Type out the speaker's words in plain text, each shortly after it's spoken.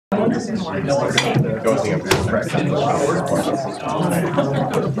guys, if you'd like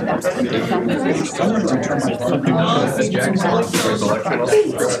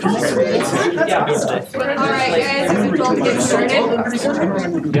to get started.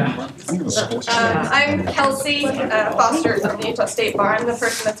 I'm Kelsey Foster from the Utah State Bar. I'm the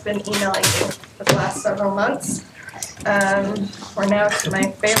person that's been emailing you for the last several months. We're now to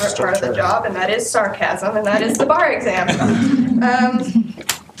my favorite part of the job, and that is sarcasm, and that is the bar exam.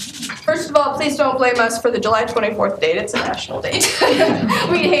 First of all, please don't blame us for the July 24th date. It's a national date.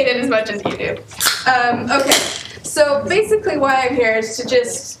 We hate it as much as you do. Okay, so basically why I'm here is to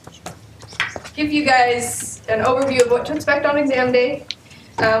just give you guys an overview of what to expect on exam day,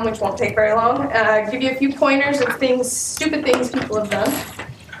 which won't take very long. Give you a few pointers of things, stupid things people have done,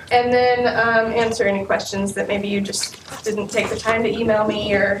 and then answer any questions that maybe you just didn't take the time to email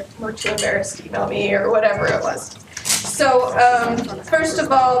me or were too embarrassed to email me or whatever it was. So first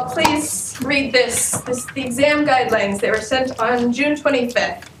of all, please read the exam guidelines. They were sent on June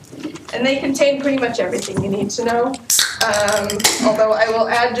 25th, and they contain pretty much everything you need to know. Although I will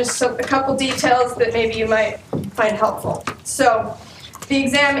add just a couple details that maybe you might find helpful. So the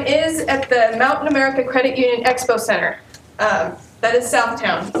exam is at the Mountain America Credit Union Expo Center. That is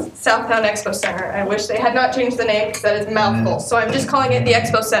Southtown Expo Center. I wish they had not changed the name because that is a mouthful. So I'm just calling it the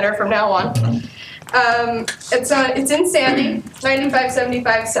Expo Center from now on. It's in Sandy,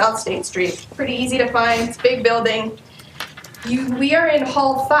 9575 South State Street. Pretty easy to find. It's a big building. We are in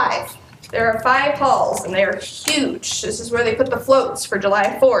Hall 5. There are 5 halls, and they are huge. This is where they put the floats for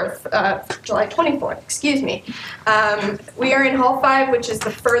July 24th, excuse me. We are in Hall 5, which is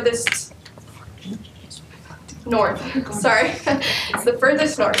the furthest north. Sorry. It's the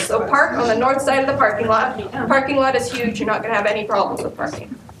furthest north. So park on the north side of the parking lot. The parking lot is huge. You're not going to have any problems with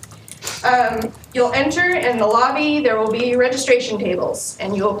parking. You'll enter in the lobby. There will be registration tables,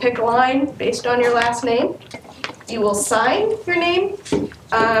 and you will pick a line based on your last name. You will sign your name.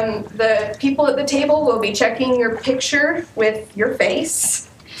 The people at the table will be checking your picture with your face.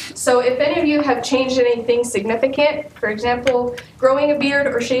 So if any of you have changed anything significant, for example, growing a beard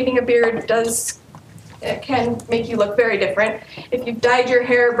or shaving a beard can make you look very different. If you've dyed your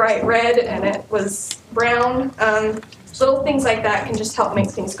hair bright red and it was brown, little things like that can just help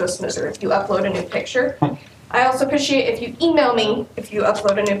make things go smoother if you upload a new picture. I also appreciate if you email me if you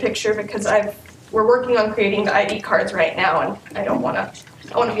upload a new picture, because we're working on creating the ID cards right now, and I want to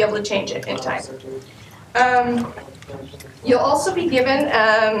be able to change it in time. You'll also be given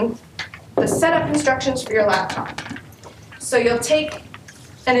the setup instructions for your laptop. So you'll take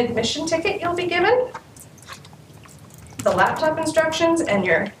an admission ticket you'll be given, the laptop instructions, and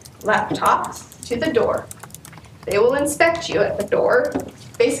your laptop to the door. They will inspect you at the door,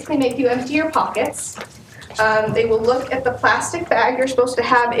 basically make you empty your pockets. They will look at the plastic bag you're supposed to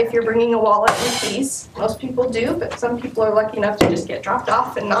have if you're bringing a wallet and keys. Most people do, but some people are lucky enough to just get dropped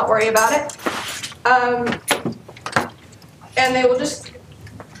off and not worry about it. And they will just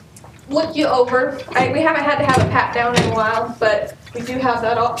look you over. We haven't had to have a pat down in a while, but we do have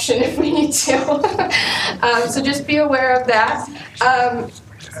that option if we need to. So just be aware of that.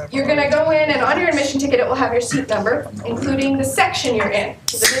 You're going to go in, and on your admission ticket it will have your seat number, including the section you're in.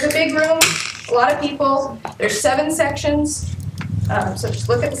 This is a big room, a lot of people. There's 7 sections. So just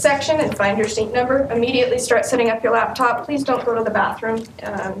look at the section and find your seat number. Immediately start setting up your laptop. Please don't go to the bathroom.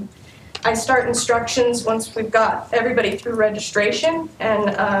 I start instructions once we've got everybody through registration,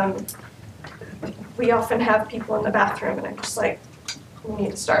 and we often have people in the bathroom, and I'm just like, we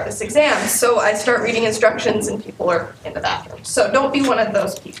need to start this exam. So I start reading instructions and people are in the bathroom. So don't be one of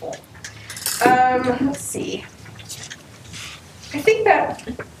those people. Let's see. I think that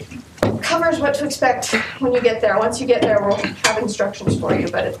covers what to expect when you get there. Once you get there, we'll have instructions for you,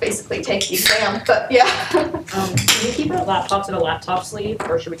 but it's basically take the exam. But yeah. Can you keep our laptops in a laptop sleeve,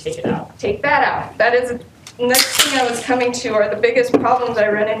 or should we take it out? Take that out. That is the next thing I was coming to, or the biggest problems I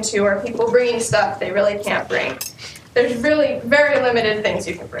run into are people bringing stuff they really can't bring. There's really very limited things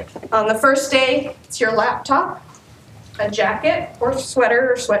you can bring. On the first day, it's your laptop, a jacket or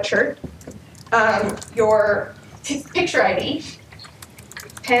sweater or sweatshirt, your picture ID,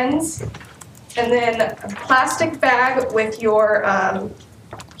 pens, and then a plastic bag with your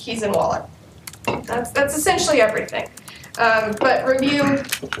keys and wallet. That's essentially everything. But review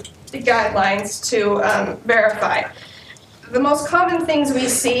the guidelines to verify. The most common things we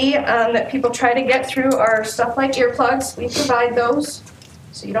see that people try to get through are stuff like earplugs. We provide those,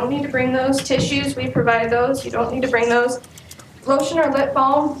 so you don't need to bring those. Tissues, we provide those. You don't need to bring those. Lotion or lip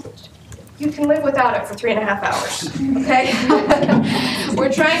balm, you can live without it for 3.5 hours, okay?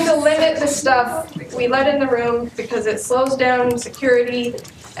 We're trying to limit the stuff we let in the room because it slows down security.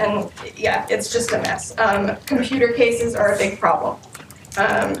 And yeah, it's just a mess. Computer cases are a big problem.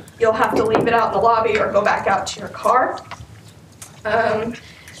 You'll have to leave it out in the lobby or go back out to your car.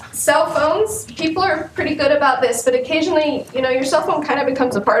 Cell phones, people are pretty good about this, but occasionally, you know, your cell phone kind of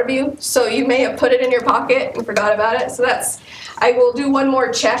becomes a part of you, so you may have put it in your pocket and forgot about it. So I will do one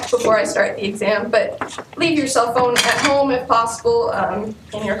more check before I start the exam, but leave your cell phone at home if possible,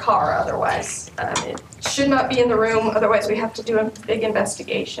 in your car otherwise. It should not be in the room, otherwise we have to do a big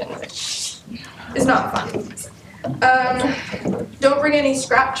investigation, which is not fun. Don't bring any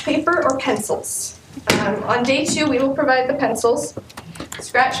scratch paper or pencils. On day 2, we will provide the pencils.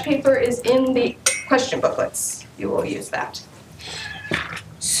 Scratch paper is in the question booklets. You will use that.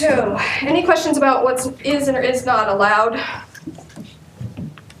 So, any questions about what is or is not allowed?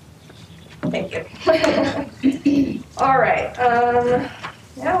 Thank you. All right.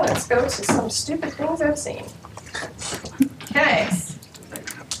 Now let's go to some stupid things I've seen. Okay.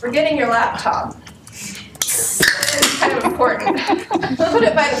 Forgetting your laptop. It's kind of important. Put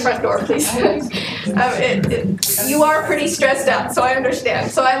it by the front door, please. You are pretty stressed out, so I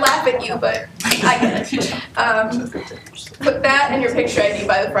understand. So I laugh at you, but I get it. Put that and your picture ID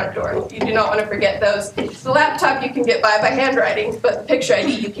by the front door. You do not want to forget those. The laptop you can get by handwriting, but the picture ID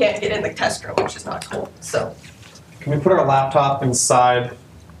you can't get in the test room, which is not cool. So. Can we put our laptop inside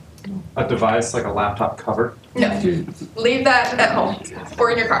a device like a laptop cover? No. Leave that at home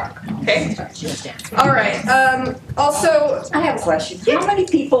or in your car. Okay? All right. Also, I have a question. How many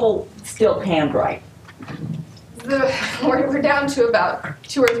people still handwrite? we're down to about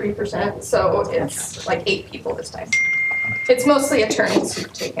 2 or 3%, so it's like 8 people this time. It's mostly attorneys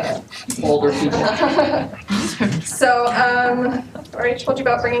who've taken it. Older people. So, I already told you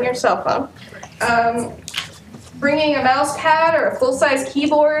about bringing your cell phone. Bringing a mouse pad or a full-size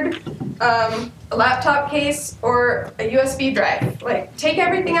keyboard, a laptop case, or a USB drive. Like, take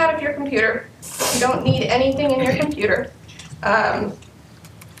everything out of your computer. You don't need anything in your computer.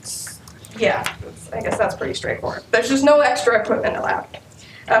 Yeah, I guess that's pretty straightforward. There's just no extra equipment allowed.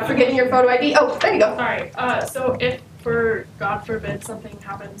 Forgetting your photo ID. Oh, there you go. Alright, so if, for God forbid, something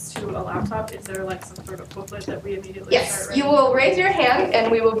happens to a laptop, is there like some sort of booklet that we immediately Yes, start you writing? will raise your hand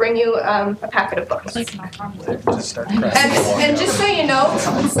and we will bring you a packet of books. Like, knock on wood. And just so you know,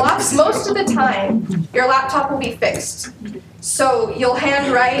 most of the time, your laptop will be fixed. So you'll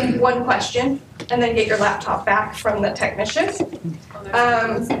hand write one question and then get your laptop back from the technician.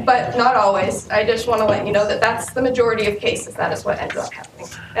 But not always. I just want to let you know that that's the majority of cases. That is what ends up happening.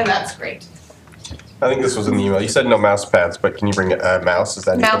 And that's great. I think this was in the email. You said no mouse pads, but can you bring a mouse? Is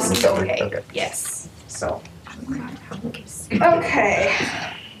that Mouse is covered? okay, yes. So, okay.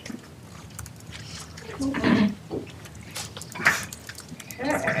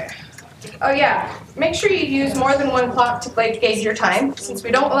 Okay. Oh yeah, make sure you use more than one clock to gauge your time. Since we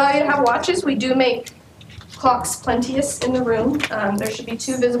don't allow you to have watches, we do make clocks plenteous in the room. There should be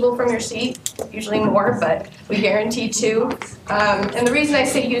 2 visible from your seat, usually more, but we guarantee 2. And the reason I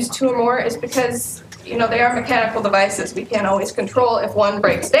say use 2 or more is because, you know, they are mechanical devices. We can't always control if one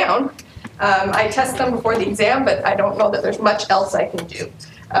breaks down. I test them before the exam, but I don't know that there's much else I can do.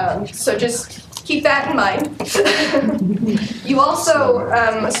 So just keep that in mind. You also,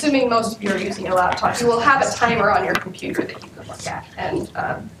 assuming most of you are using a laptop, you will have a timer on your computer that you can look at, and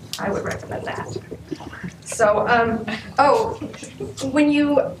I would recommend that. So, when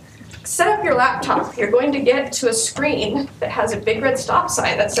you set up your laptop, you're going to get to a screen that has a big red stop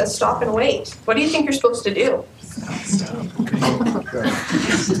sign that says stop and wait. What do you think you're supposed to do?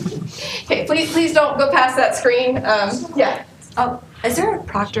 Okay, please don't go past that screen. Yeah. Is there a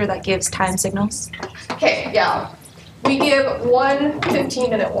proctor that gives time signals? Okay, yeah. We give 1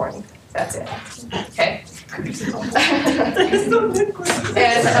 15-minute warning. That's it. Okay. And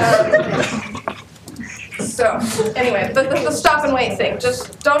so anyway, the stop and wait thing.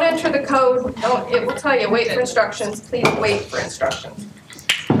 Just don't enter the code. It will tell you wait for instructions. Please wait for instructions.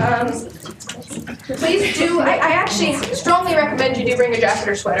 Please do. I actually strongly recommend you do bring a jacket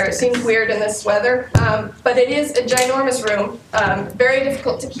or sweater. It seems weird in this weather, but it is a ginormous room. Very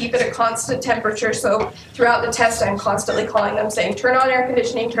difficult to keep at a constant temperature. So throughout the test, I'm constantly calling them, saying, "Turn on air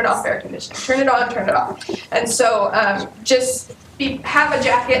conditioning, turn off air conditioning, turn it on, turn it off." And so just have a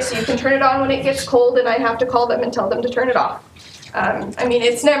jacket so you can turn it on when it gets cold, and I have to call them and tell them to turn it off. I mean,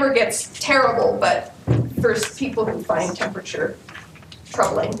 it never gets terrible, but for people who find temperature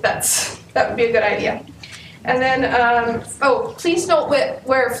troubling, that would be a good idea. And then, please don't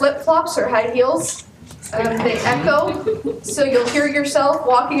wear flip-flops or high heels. They echo, so you'll hear yourself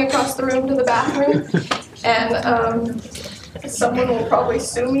walking across the room to the bathroom. And Someone will probably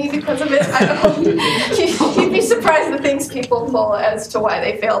sue me because of it. I don't know. You'd be surprised the things people pull as to why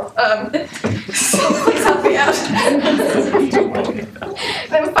they failed. So please help me out.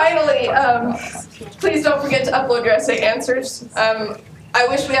 Then finally, please don't forget to upload your essay answers. I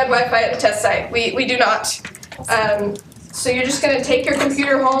wish we had Wi-Fi at the test site. We do not. So you're just going to take your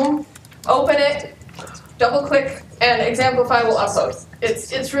computer home, open it, double click, and Examplify will upload.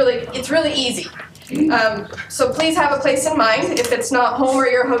 It's really easy. So please have a place in mind. If it's not home or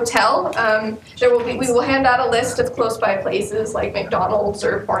your hotel, we will hand out a list of close by places like McDonald's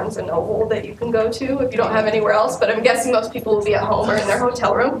or Barnes & Noble that you can go to if you don't have anywhere else, but I'm guessing most people will be at home or in their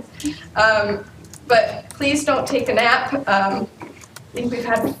hotel room. But please don't take a nap. I think we've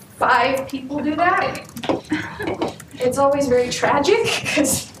had 5 people do that. It's always very tragic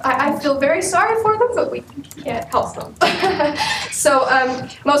because I feel very sorry for them, but we can't help them. So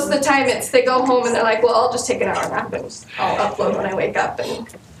most of the time they go home and they're like, well, I'll just take an hour nap and I'll upload when I wake up. And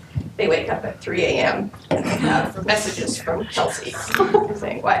they wake up at 3 a.m. and they have messages from Kelsey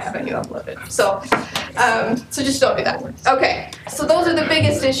saying, why haven't you uploaded? So, so just don't do that. Okay, so those are the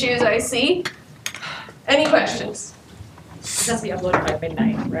biggest issues I see. Any questions? It has to be uploaded by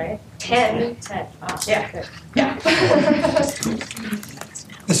midnight, right? 10. 10. Yeah. Okay. Yeah.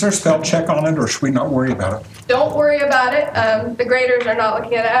 Is there a spell check on it, or should we not worry about it? Don't worry about it. The graders are not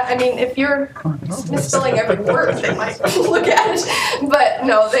looking at it. I mean, if you're misspelling every word, they might look at it. But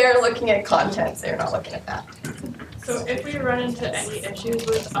no, they're looking at contents. They're not looking at that. So if we run into any issues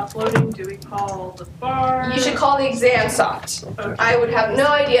with uploading, do we call the bar? You should call the ExamSoft. Okay. I would have no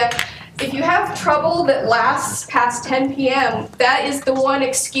idea. If you have trouble that lasts past 10 p.m., that is the one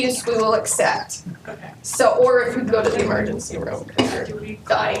excuse we will accept. Okay. So, or if you go to the emergency room because you're Do we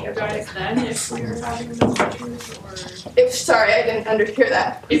dying call or you guys something. then if we are having those issues, or If, sorry, I didn't hear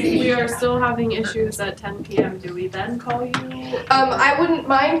that. if we are still having issues at 10 p.m., do we then call you? I wouldn't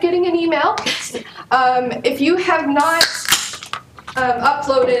mind getting an email. If you have not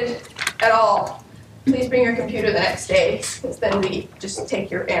uploaded at all, please bring your computer the next day, because then we just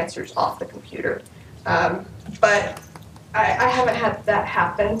take your answers off the computer. But I haven't had that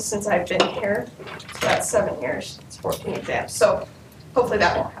happen since I've been here. So that's 7 years. It's 14 exams. So hopefully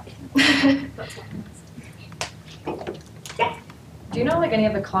that won't happen. Do you know like any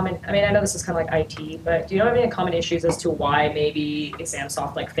of the common, I mean, I know this is kind of like IT, but do you know any common issues as to why maybe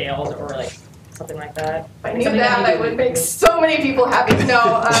ExamSoft like failed or like something like that? If I knew that, I would make so many people happy.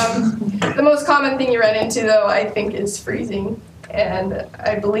 No, the most common thing you run into, though, I think, is freezing. And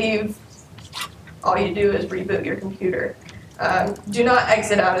I believe all you do is reboot your computer. Do not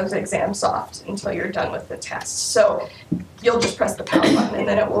exit out of ExamSoft until you're done with the test. So you'll just press the power button, and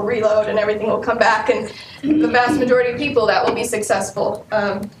then it will reload, and everything will come back. And the vast majority of people, that will be successful.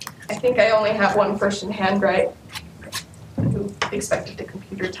 I think I only have one person handwrite who expected to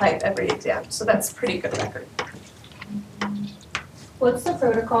computer type every exam, so that's a pretty good record. What's the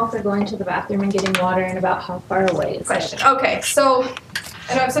protocol for going to the bathroom and getting water, and about how far away is Question. Okay, so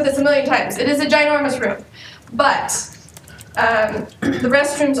I know I've said this a million times. It is a ginormous room, but the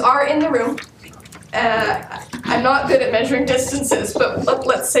restrooms are in the room. I'm not good at measuring distances, but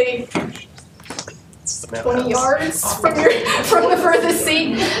let's say 20 yards from the furthest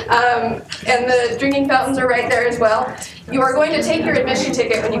seat, and the drinking fountains are right there as well. You are going to take your admission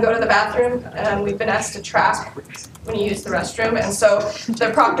ticket when you go to the bathroom. We've been asked to track when you use the restroom, and so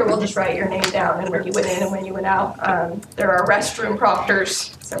the proctor will just write your name down and when you went in and when you went out. There are restroom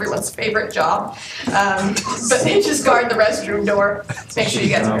proctors. It's everyone's favorite job, but they just guard the restroom door, make sure you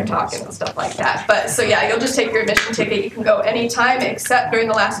guys aren't talking and stuff like that. But so yeah, you'll just take your admission ticket. You can go anytime except during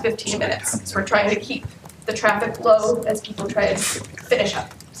the last 15 minutes, because we're trying to keep the traffic low as people try to finish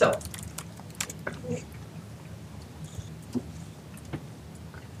up. So.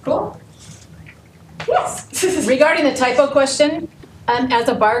 Cool. Yes. Regarding the typo question, as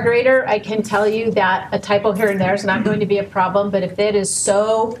a bar grader, I can tell you that a typo here and there is not going to be a problem, but if it is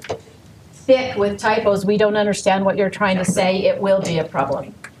so thick with typos, we don't understand what you're trying to say, it will be a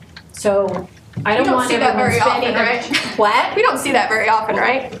problem. So I don't want see that everyone very spending often, right? What? We don't see that very often,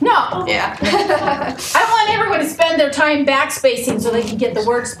 right? No. Yeah. I don't want everyone to spend their time backspacing so they can get the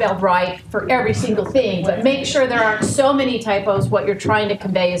word spelled right for every single thing, but make sure there aren't so many typos, what you're trying to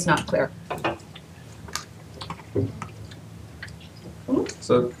convey is not clear.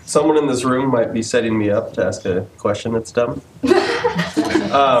 So someone in this room might be setting me up to ask a question that's dumb. I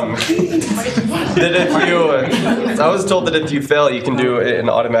was told that if you fail, you can do an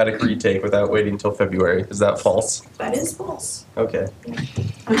automatic retake without waiting until February. Is that false? That is false. Okay.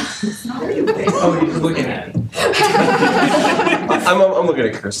 Oh, you're looking at it. I'm looking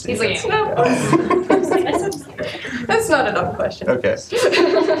at Christy. He's like, No. That's not a dumb question. Okay.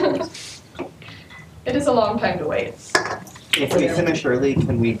 It is a long time to wait. If we finish early,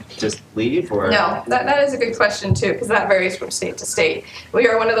 can we just leave or? No, that is a good question too, because that varies from state to state. We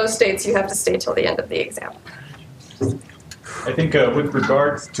are one of those states you have to stay till the end of the exam. I think with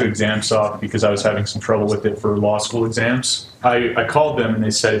regard to ExamSoft, because I was having some trouble with it for law school exams, I called them and they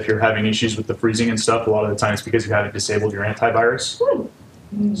said if you're having issues with the freezing and stuff, a lot of the times because you haven't disabled your antivirus.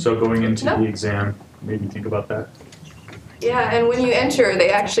 So going into the exam, maybe think about that. Yeah, and when you enter, they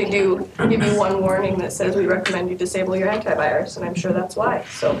actually do give you one warning that says we recommend you disable your antivirus, and I'm sure that's why,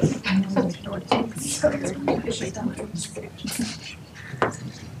 so.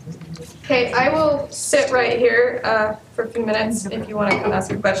 Okay, I will sit right here for a few minutes if you want to come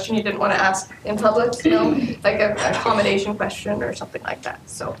ask a question you didn't want to ask in public, you know, like an accommodation question or something like that,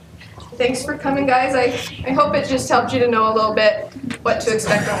 so. Thanks for coming, guys. I hope it just helped you to know a little bit what to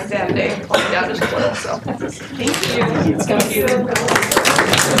expect on exam day. Calm me down just a little, so. Thank you. Thank you.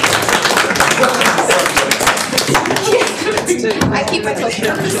 I keep myself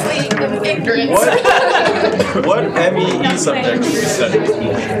purposely in ignorance. What MEE subject did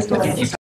you study?